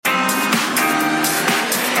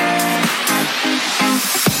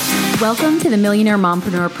Welcome to the Millionaire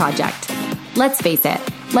Mompreneur Project. Let's face it,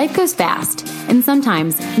 life goes fast, and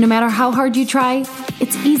sometimes, no matter how hard you try,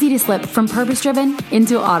 it's easy to slip from purpose-driven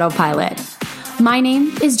into autopilot. My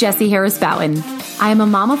name is Jessie Harris Boughton. I am a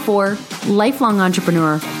mom of 4, lifelong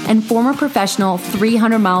entrepreneur, and former professional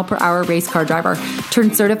 300-mile-per-hour race car driver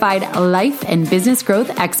turned certified life and business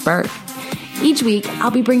growth expert. Each week,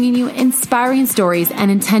 I'll be bringing you inspiring stories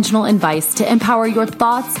and intentional advice to empower your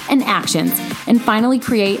thoughts and actions and finally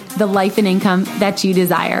create the life and income that you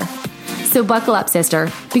desire. So buckle up,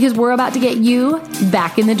 sister, because we're about to get you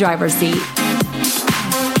back in the driver's seat.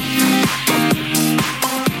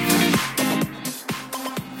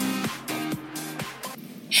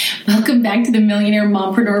 Welcome back to the Millionaire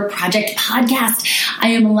Mompreneur Project podcast. I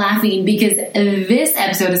am laughing because this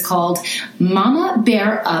episode is called Mama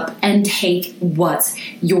Bear Up and Take What's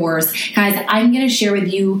Yours. Guys, I'm going to share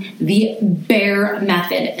with you the BEAR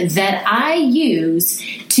method that I use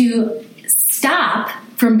to stop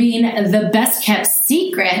from being the best kept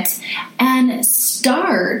secret and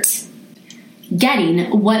start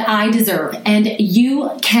getting what I deserve. And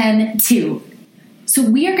you can too. So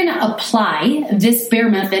we are going to apply this BEAR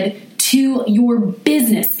method to your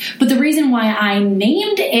business. But the reason why I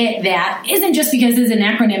named it that isn't just because it's an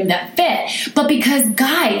acronym that fit, but because,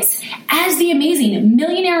 guys, as the amazing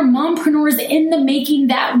millionaire mompreneurs in the making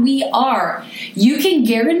that we are, you can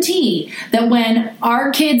guarantee that when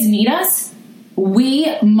our kids need us,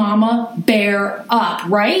 we mama bear up,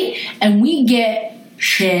 right? And we get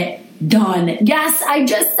shit done. Yes, I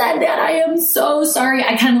just said that. I am so sorry.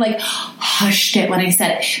 I kind of hushed it when I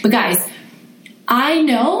said it. But guys, I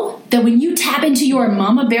know that when you tap into your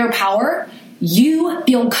mama bear power, you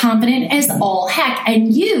feel confident as all heck,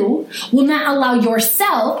 and you will not allow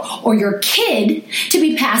yourself or your kid to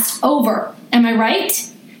be passed over. Am I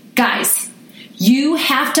right? Guys, you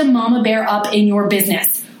have to mama bear up in your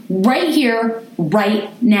business right here, right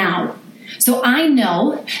now. So I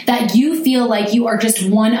know that you feel like you are just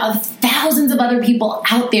one of thousands of other people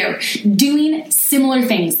out there doing similar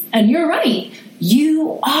things. And you're right.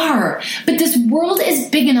 You are. But this world is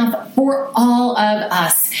big enough for all of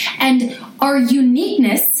us. And our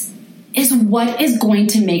uniqueness is what is going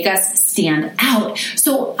to make us stand out.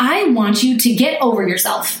 So I want you to get over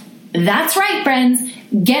yourself. That's right, friends.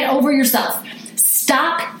 Get over yourself.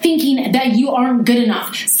 Stop thinking that you aren't good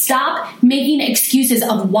enough. Stop making excuses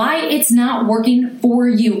of why it's not working for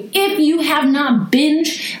you. If you have not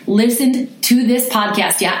binge listened to this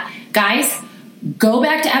podcast yet, guys, go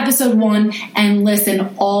back to episode 1 and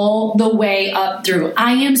listen all the way up through.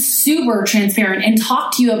 I am super transparent and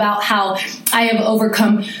talk to you about how I have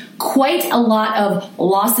overcome quite a lot of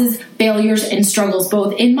losses, failures, and struggles,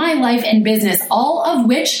 both in my life and business, all of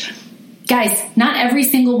which, guys, not every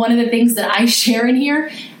single one of the things that I share in here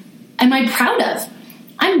am I proud of.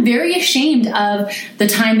 I'm very ashamed of the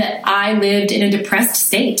time that I lived in a depressed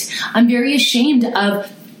state. I'm very ashamed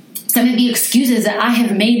of some of the excuses that I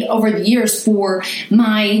have made over the years for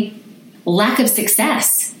my lack of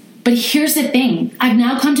success. But here's the thing. I've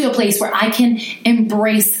now come to a place where I can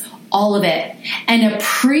embrace all of it and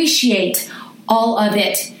appreciate all of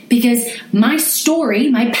it, because my story,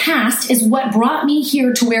 my past, is what brought me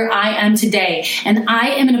here to where I am today. And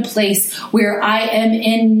I am in a place where I am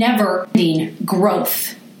in never-ending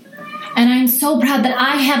growth. And I'm so proud that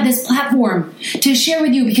I have this platform to share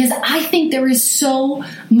with you, because I think there is so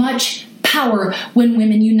much power when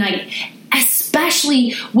women unite,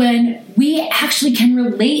 especially when we actually can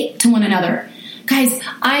relate to one another. Guys,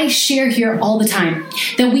 I share here all the time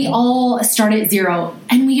that we all start at zero,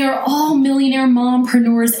 and we are all millionaire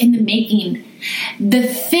mompreneurs in the making. The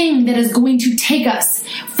thing that is going to take us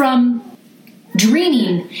from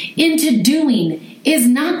dreaming into doing is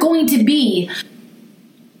not going to be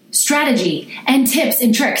strategy and tips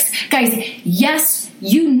and tricks. Guys, yes,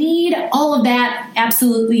 you need all of that,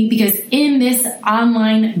 absolutely, because in this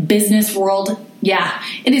online business world, yeah,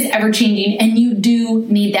 it is ever-changing, and you do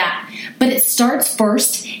need that. But it starts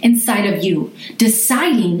first inside of you,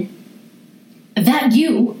 deciding that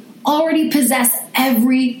you already possess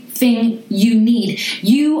everything you need.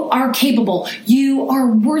 You are capable. You are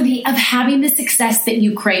worthy of having the success that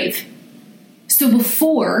you crave. So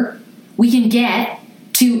before we can get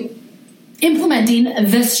to implementing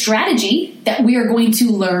the strategy that we are going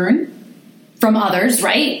to learn from others,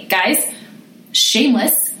 right, guys?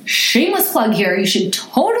 Shameless plug here. You should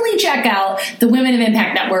totally check out the Women of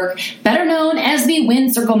Impact Network, better known as the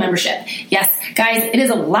Win Circle membership. Yes, guys, it is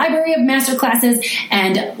a library of masterclasses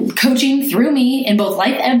and coaching through me in both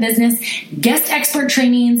life and business, guest expert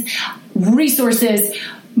trainings, resources,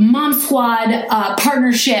 mom squad,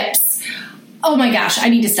 partnerships, oh my gosh, I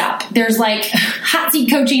need to stop. There's like hot seat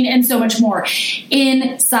coaching and so much more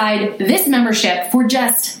inside this membership for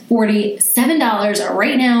just $47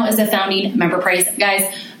 right now as a founding member price.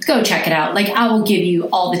 Guys, go check it out. Like, I will give you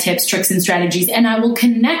all the tips, tricks, and strategies, and I will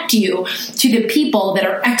connect you to the people that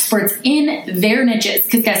are experts in their niches.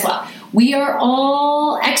 Because guess what? We are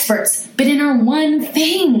all experts, but in our one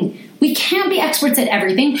thing. We can't be experts at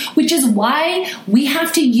everything, which is why we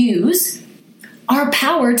have to use our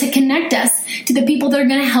power to connect us to the people that are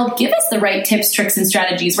going to help give us the right tips, tricks, and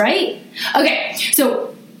strategies, right? Okay,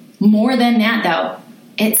 so more than that, though,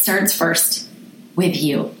 it starts first with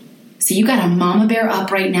you. So you got to mama bear up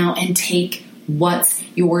right now and take what's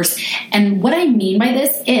yours. And what I mean by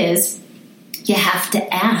this is you have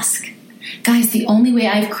to ask. Guys, the only way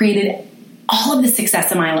I've created all of the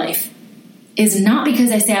success in my life is not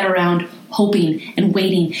because I sat around hoping and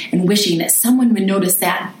waiting and wishing that someone would notice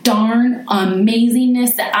that darn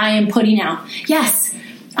amazingness that I am putting out. Yes,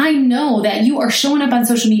 I know that you are showing up on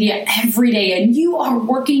social media every day and you are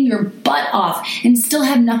working your butt off and still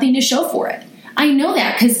have nothing to show for it. I know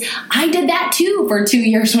that because I did that too for 2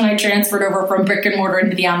 years when I transferred over from brick and mortar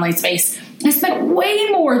into the online space. I spent way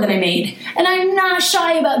more than I made. And I'm not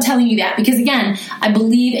shy about telling you that because, again, I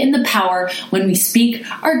believe in the power when we speak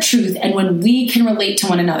our truth and when we can relate to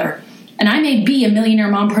one another. And I may be a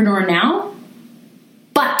millionaire mompreneur now,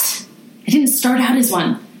 but I didn't start out as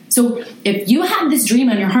one. So if you have this dream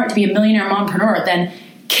on your heart to be a millionaire mompreneur, then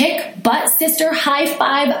kick butt, sister, high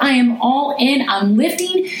five. I am all in. I'm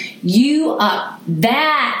lifting you up.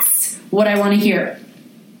 That's what I want to hear.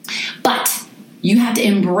 But you have to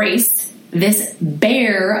embrace this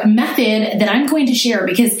bear method that I'm going to share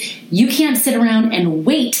because you can't sit around and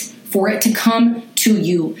wait for it to come to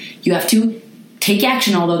you. You have to take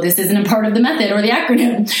action, although this isn't a part of the method or the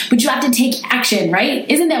acronym, but you have to take action, right?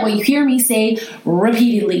 Isn't that what you hear me say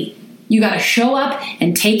repeatedly? You got to show up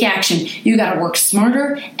and take action. You got to work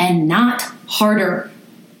smarter and not harder.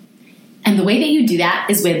 And the way that you do that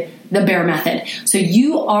is with the bear method. So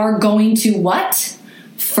you are going to what?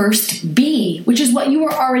 First be, which is what you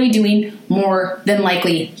were already doing more than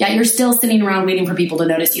likely. Yeah, you're still sitting around waiting for people to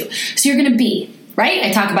notice you. So you're going to be, right?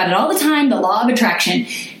 I talk about it all the time, the law of attraction.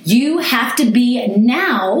 You have to be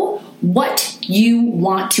now what you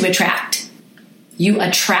want to attract. You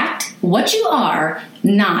attract what you are,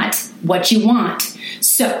 not what you want.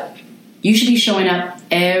 So you should be showing up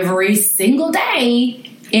every single day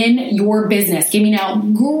in your business, giving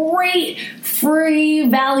out great free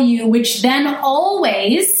value, which then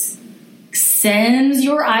always sends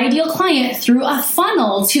your ideal client through a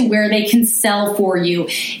funnel to where they can sell for you.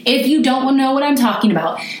 If you don't know what I'm talking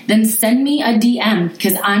about, then send me a DM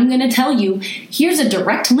because I'm going to tell you, here's a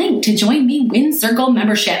direct link to join me Win Circle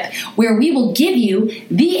membership, where we will give you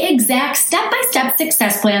the exact step-by-step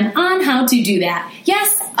success plan on how to do that.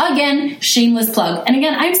 Yes, again, shameless plug. And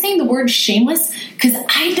again, I'm saying the word shameless because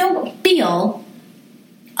I don't feel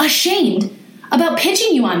ashamed about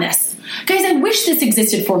pitching you on this. Guys, I wish this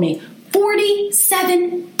existed for me.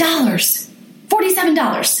 $47.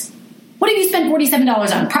 $47. What have you spent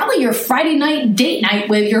 $47 on? Probably your Friday night date night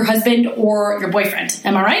with your husband or your boyfriend.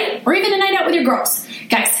 Am I right? Or even a night out with your girls.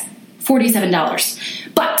 Guys,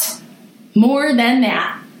 $47. But more than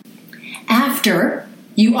that, after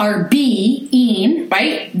you are being,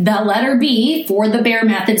 right? The letter B for the bear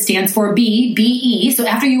method stands for B-E. So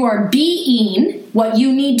after you are being what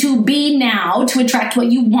you need to be now to attract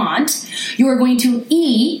what you want, you are going to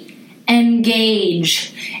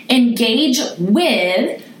engage. Engage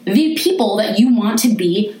with the people that you want to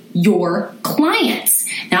be your clients.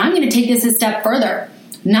 Now I'm going to take this a step further.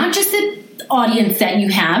 Not just the audience that you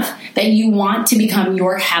have that you want to become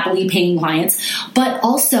your happily paying clients, but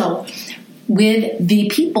also with the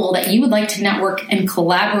people that you would like to network and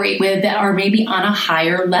collaborate with that are maybe on a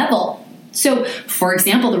higher level. So, for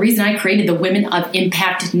example, the reason I created the Women of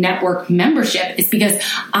Impact Network membership is because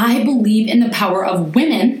I believe in the power of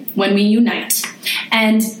women when we unite.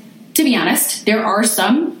 And to be honest, there are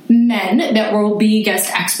some men that will be guest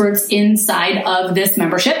experts inside of this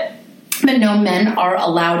membership, but no men are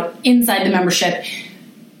allowed inside the membership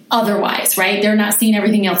otherwise, right? They're not seeing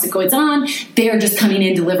everything else that goes on. They are just coming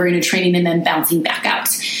in, delivering a training, and then bouncing back out.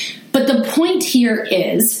 But the point here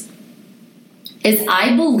is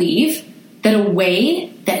I believe that a way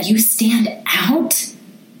that you stand out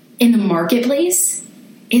in the marketplace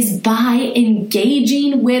is by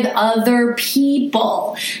engaging with other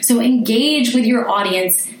people. So engage with your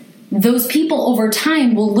audience. Those people over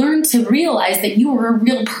time will learn to realize that you are a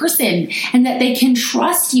real person and that they can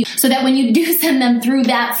trust you, so that when you do send them through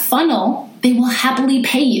that funnel, they will happily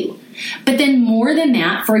pay you. But then more than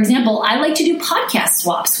that, for example, I like to do podcast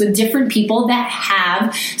swaps with different people that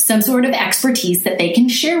have some sort of expertise that they can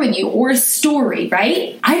share with you, or a story,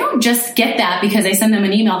 right? I don't just get that because I send them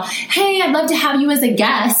an email, hey, I'd love to have you as a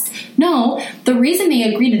guest. No, the reason they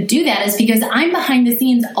agree to do that is because I'm behind the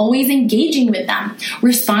scenes always engaging with them,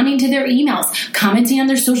 responding to their emails, commenting on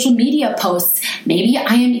their social media posts. Maybe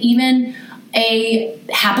I am even a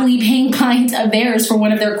happily paying client of theirs for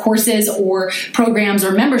one of their courses or programs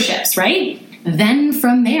or memberships, right? Then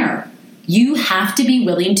from there, you have to be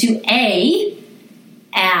willing to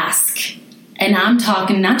ask. And I'm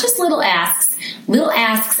talking not just little asks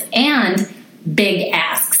and big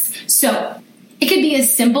asks. So it could be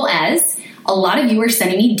as simple as, a lot of you are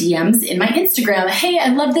sending me DMs in my Instagram. Hey, I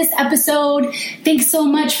love this episode. Thanks so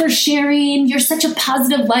much for sharing. You're such a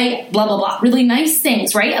positive light, blah, blah, blah. Really nice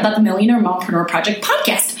things, right? About the Millionaire Mompreneur Project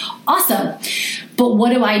podcast. Awesome. But what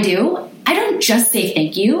do? I don't just say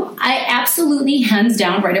thank you. I absolutely, hands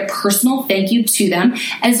down, write a personal thank you to them,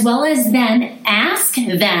 as well as then ask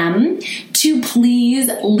them to please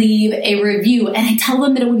leave a review. And I tell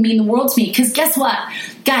them that it would mean the world to me, because guess what?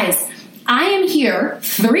 Guys, I am here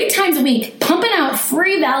 3 times a week pumping out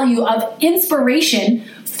free value of inspiration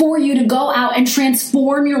for you to go out and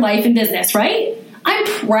transform your life and business, right? I'm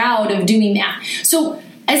proud of doing that. So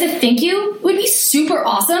as a thank you, it would be super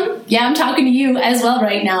awesome. Yeah, I'm talking to you as well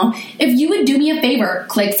right now. If you would do me a favor,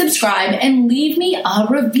 click subscribe and leave me a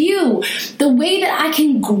review. The way that I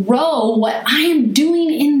can grow what I am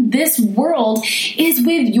doing in this world is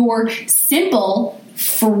with your simple,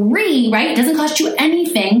 free, right? It doesn't cost you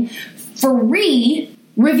anything, free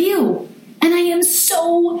review. And I am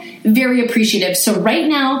so very appreciative. So right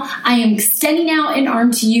now, I am extending out an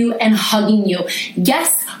arm to you and hugging you.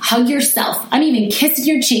 Yes, hug yourself. I'm even kissing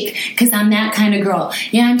your cheek because I'm that kind of girl.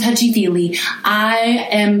 Yeah, I'm touchy-feely. I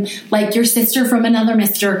am like your sister from another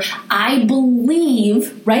mister. I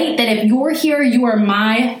believe, right, that if you're here, you are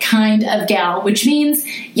my kind of gal, which means,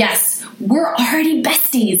 yes, we're already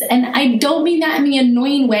besties. And I don't mean that in the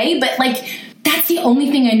annoying way, but like, that's the only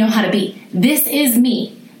thing I know how to be. This is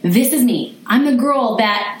me. This is me. I'm the girl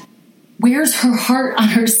that wears her heart on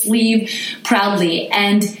her sleeve proudly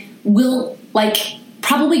and will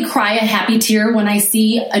probably cry a happy tear when I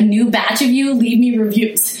see a new batch of you leave me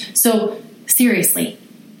reviews. So seriously,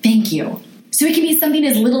 thank you. So it can be something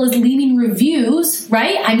as little as leaving reviews,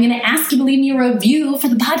 right? I'm going to ask you to leave me a review for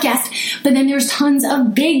the podcast, but then there's tons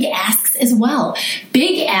of big asks as well.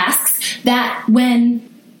 Big asks that when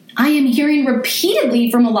I am hearing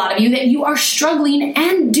repeatedly from a lot of you that you are struggling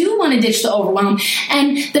and do want to ditch the overwhelm,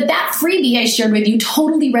 and that freebie I shared with you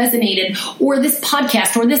totally resonated, or this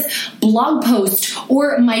podcast, or this blog post,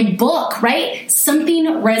 or my book, right? Something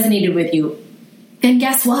resonated with you. Then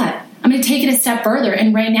guess what? I'm going to take it a step further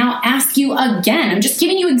and right now ask you again. I'm just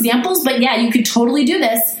giving you examples, but yeah, you could totally do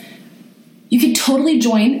this. You could totally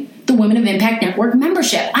join the Women of Impact Network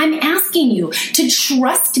membership. I'm asking you to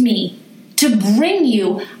trust me to bring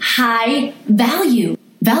you high value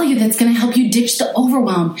that's going to help you ditch the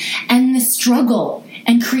overwhelm and the struggle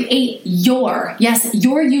and create your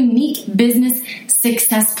unique business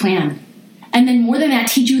success plan. And then more than that,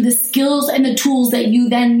 teach you the skills and the tools that you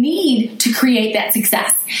then need to create that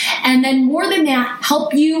success. And then more than that,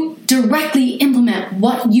 help you directly implement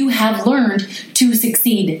what you have learned to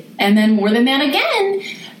succeed. And then more than that again,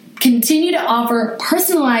 continue to offer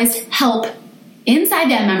personalized help inside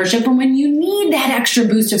that membership for when you need that extra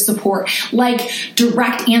boost of support, like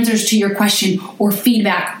direct answers to your question or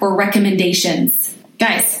feedback or recommendations.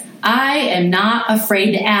 Guys, I am not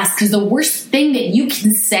afraid to ask, because the worst thing that you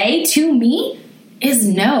can say to me is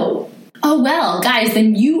no. Oh, well, guys,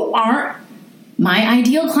 then you aren't my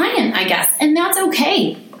ideal client, I guess. And that's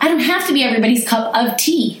okay. I don't have to be everybody's cup of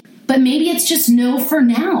tea, but maybe it's just no for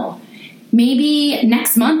now. Maybe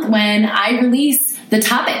next month when I release the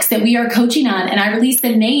topics that we are coaching on and I release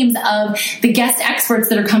the names of the guest experts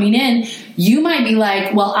that are coming in, you might be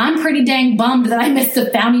like, well, I'm pretty dang bummed that I missed the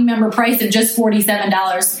founding member price of just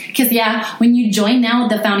 $47. Because yeah, when you join now at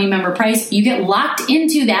the founding member price, you get locked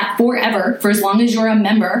into that forever for as long as you're a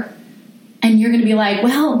member. And you're going to be like,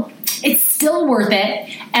 well, it's still worth it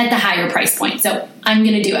at the higher price point. So I'm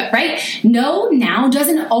going to do it, right? No now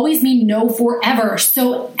doesn't always mean no forever.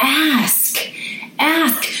 So ask,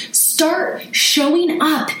 start showing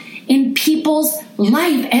up in people's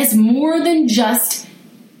life as more than just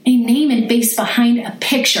a name and face behind a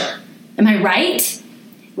picture. Am I right?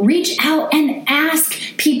 Reach out and ask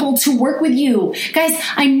people to work with you. Guys,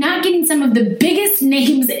 I'm not getting some of the biggest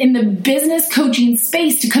names in the business coaching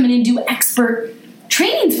space to come in and do expert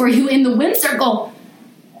trainings for you in the Win Circle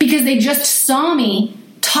because they just saw me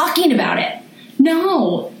talking about it.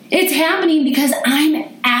 No, It's happening because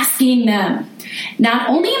I'm asking them. Not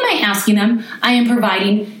only am I asking them, I am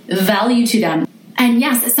providing value to them. And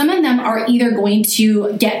yes, some of them are either going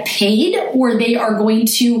to get paid or they are going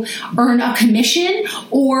to earn a commission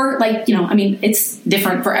or it's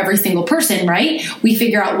different for every single person, right? We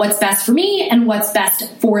figure out what's best for me and what's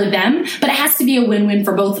best for them, but it has to be a win-win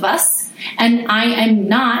for both of us. And I am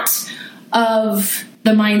not of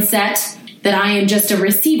the mindset that I am just a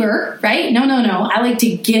receiver, right? No. I like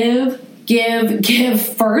to give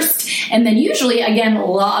first. And then usually, again,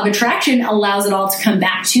 law of attraction allows it all to come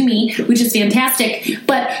back to me, which is fantastic.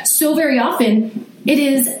 But so very often, it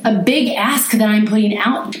is a big ask that I'm putting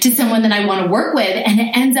out to someone that I want to work with. And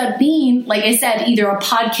it ends up being, like I said, either a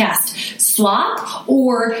podcast swap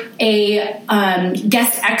or a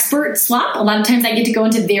guest expert swap. A lot of times I get to go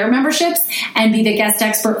into their memberships and be the guest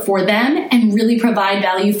expert for them and really provide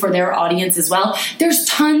value for their audience as well. There's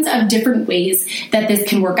tons of different ways that this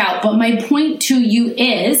can work out. But my point to you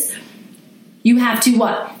is you have to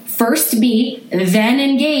what? First be, then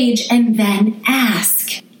engage, and then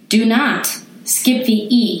ask. Do not skip the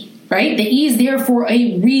E, right? The E is there for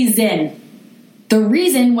a reason. The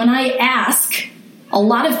reason when I ask, a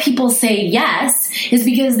lot of people say yes is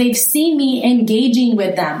because they've seen me engaging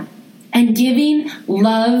with them and giving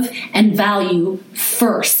love and value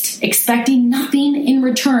first, expecting nothing in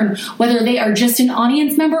return, whether they are just an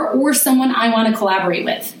audience member or someone I want to collaborate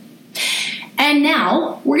with. And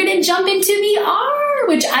now we're going to jump into the R,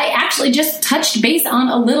 which I actually just touched base on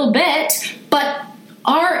a little bit, but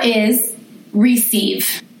R is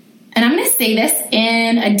receive. And I'm going to say this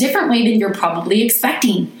in a different way than you're probably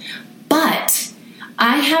expecting. But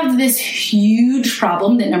I have this huge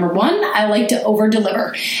problem that number one, I like to over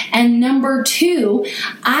deliver. And number two,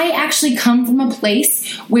 I actually come from a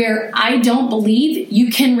place where I don't believe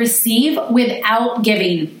you can receive without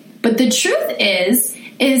giving. But the truth is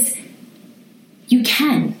you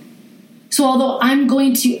can. So although I'm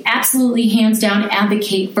going to absolutely hands down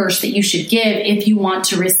advocate first that you should give if you want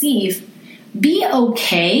to receive, be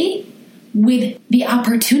okay with the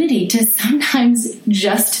opportunity to sometimes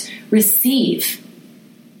just receive.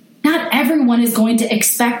 Not everyone is going to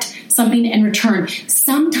expect something in return.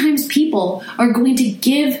 Sometimes people are going to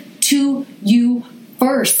give to you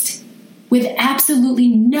first with absolutely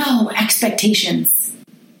no expectations.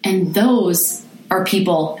 And those are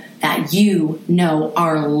people that you know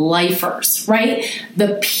are lifers, right?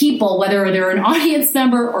 The people, whether they're an audience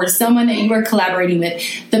member or someone that you are collaborating with,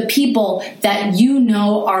 the people that you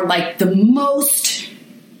know are like the most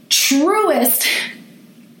truest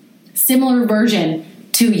similar version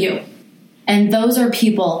to you. And those are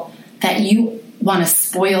people that you want to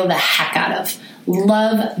spoil the heck out of.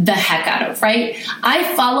 Love the heck out of, right?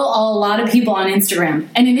 I follow a lot of people on Instagram,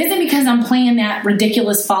 and it isn't because I'm playing that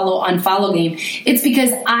ridiculous follow game. It's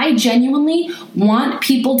because I genuinely want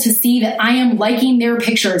people to see that I am liking their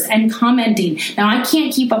pictures and commenting. Now, I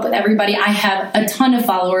can't keep up with everybody. I have a ton of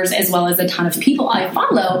followers as well as a ton of people I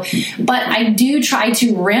follow, but I do try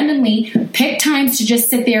to randomly pick times to just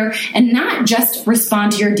sit there and not just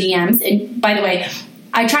respond to your DMs. And by the way,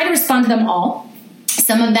 I try to respond to them all.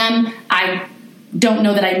 Some of them I don't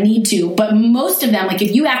know that I need to, but most of them, like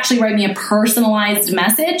if you actually write me a personalized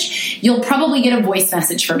message, you'll probably get a voice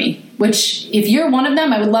message from me, which if you're one of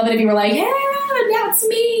them, I would love it if you were like, hey, that's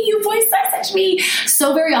me, you voice message me.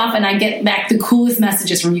 So very often I get back the coolest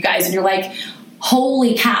messages from you guys and you're like,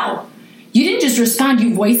 holy cow, you didn't just respond,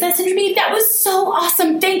 you voice messaged me? That was so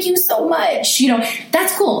awesome. Thank you so much.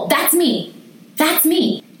 That's cool. That's me. That's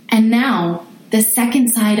me. And now the second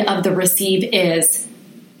side of the receive is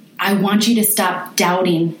I want you to stop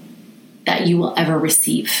doubting that you will ever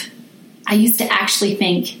receive. I used to actually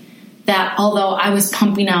think that although I was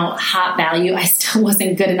pumping out hot value, I still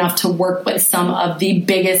wasn't good enough to work with some of the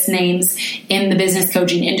biggest names in the business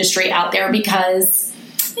coaching industry out there because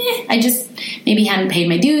I just maybe hadn't paid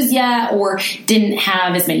my dues yet or didn't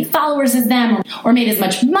have as many followers as them or made as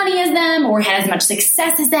much money as them or had as much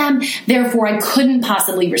success as them. Therefore, I couldn't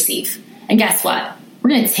possibly receive. And guess what? We're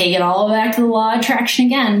going to take it all back to the law of attraction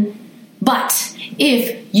again. But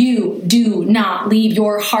if you do not leave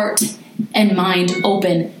your heart and mind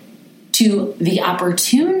open to the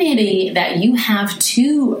opportunity that you have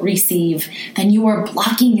to receive, then you are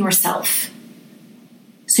blocking yourself.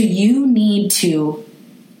 So you need to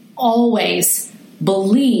always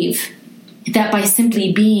believe that by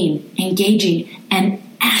simply being, engaging, and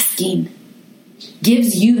asking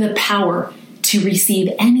gives you the power to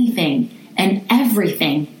receive anything and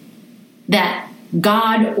everything that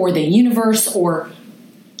God or the universe or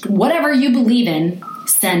whatever you believe in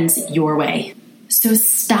sends your way. So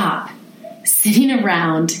stop sitting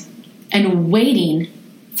around and waiting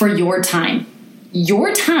for your time.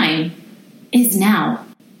 Your time is now,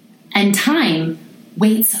 and time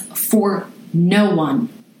waits for no one.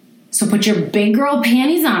 So put your big girl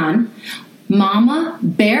panties on, mama,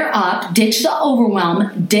 bear up, ditch the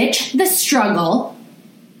overwhelm, ditch the struggle,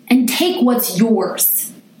 and take what's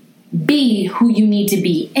yours. Be who you need to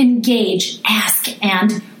be. Engage, ask,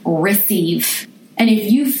 and receive. And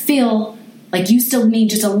if you feel like you still need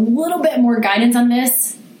just a little bit more guidance on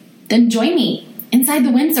this, then join me inside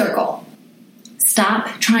the Win Circle.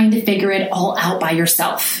 Stop trying to figure it all out by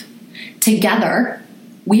yourself. Together,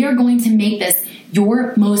 we are going to make this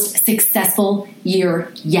your most successful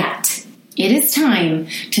year yet. It is time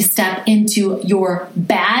to step into your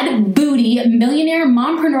bad booty millionaire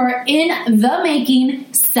mompreneur in the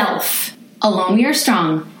making self. Alone we are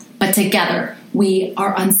strong, but together we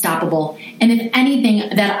are unstoppable. And if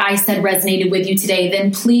anything that I said resonated with you today,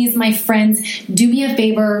 then please, my friends, do me a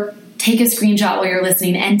favor. Take a screenshot while you're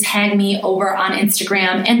listening and tag me over on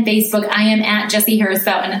Instagram and Facebook. I am at Jessie Harris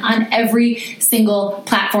Fountain on every single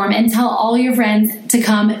platform, and tell all your friends to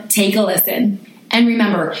come take a listen. And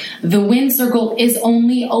remember, the Win Circle is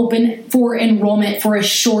only open for enrollment for a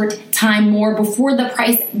short time more before the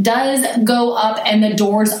price does go up and the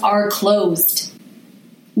doors are closed.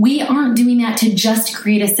 We aren't doing that to just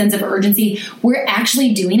create a sense of urgency. We're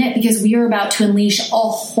actually doing it because we are about to unleash a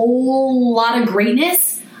whole lot of greatness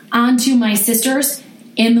onto my sisters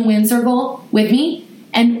in the Win Circle with me.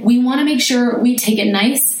 And we want to make sure we take it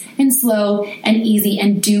nice and slow and easy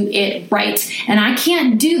and do it right. And I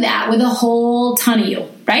can't do that with a whole ton of you,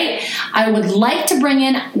 right? I would like to bring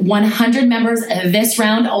in 100 members this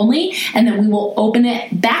round only, and then we will open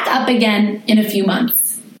it back up again in a few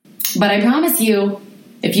months. But I promise you,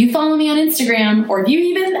 if you follow me on Instagram, or if you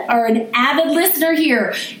even are an avid listener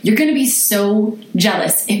here, you're going to be so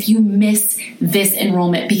jealous if you miss this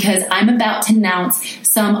enrollment, because I'm about to announce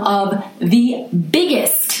some of the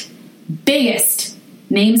biggest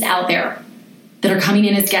names out there that are coming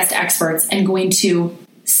in as guest experts and going to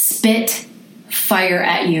spit fire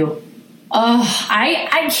at you. Oh,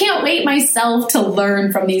 I can't wait myself to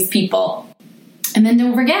learn from these people. And then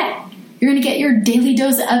don't forget, you're going to get your daily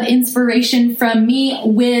dose of inspiration from me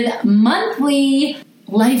with monthly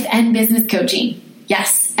life and business coaching.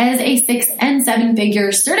 Yes, as a 6 and 7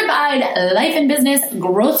 figure certified life and business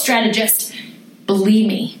growth strategist, believe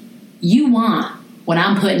me, you want what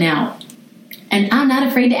I'm putting out. And I'm not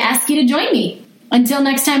afraid to ask you to join me. Until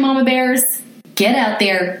next time, Mama Bears, get out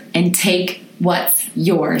there and take what's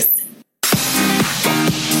yours.